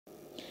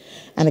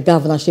And the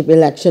Governorship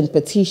Election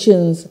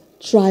Petitions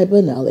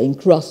Tribunal in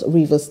Cross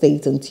River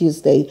State on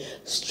Tuesday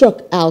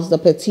struck out the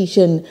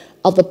petition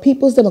of the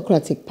People's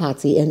Democratic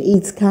Party and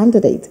its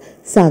candidate,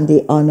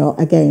 Sunday Onor,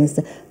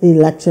 against the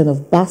election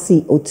of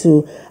Bassey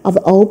Otu of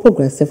the All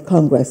Progressive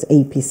Congress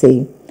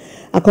APC.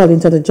 According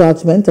to the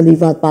judgment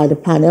delivered by the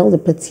panel, the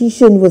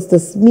petition was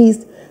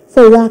dismissed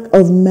for lack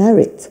of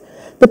merit.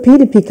 The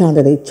PDP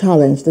candidate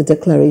challenged the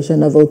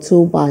declaration of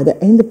Otu by the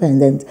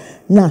Independent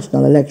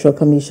National Electoral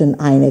Commission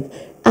 (INEC)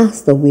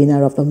 as the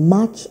winner of the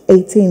March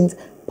 18th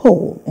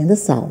poll in the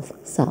South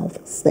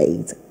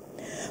State.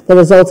 The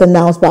results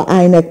announced by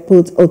INEC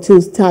put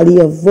Otu's tally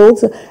of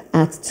votes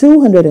at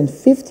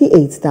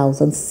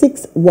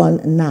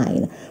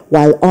 258,619,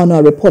 while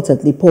Onor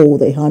reportedly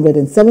polled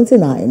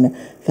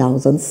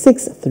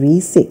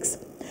 179,636.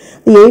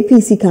 The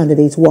APC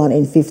candidates won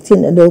in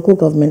 15 local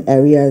government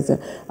areas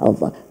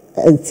of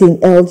 18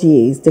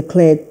 LGAs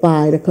declared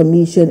by the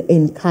Commission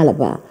in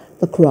Calabar,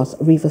 the Cross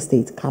River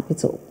State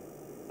capital.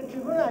 The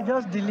tribunal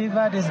just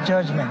delivered its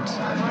judgment,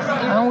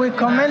 and we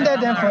commended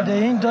them for the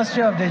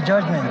industry of the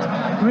judgment,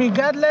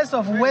 regardless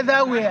of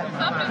whether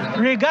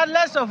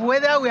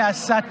we are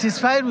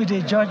satisfied with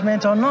the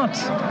judgment or not.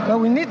 But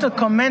we need to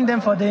commend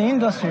them for the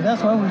industry.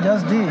 That's what we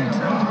just did.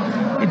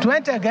 It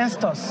went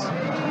against us.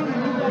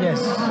 Yes.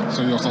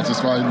 So you're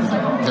satisfied with the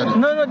verdict?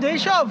 No, the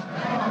issue of,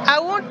 I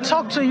won't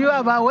talk to you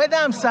about whether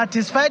I'm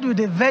satisfied with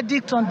the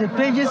verdict on the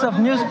pages of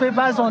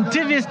newspapers, on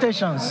TV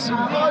stations.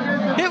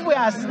 If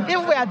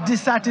we are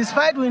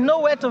dissatisfied, we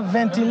know where to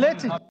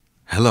ventilate it.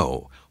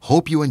 Hello,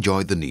 hope you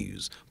enjoyed the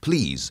news.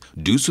 Please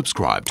do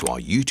subscribe to our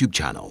YouTube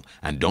channel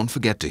and don't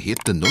forget to hit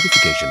the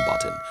notification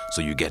button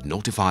so you get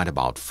notified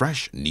about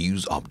fresh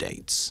news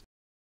updates.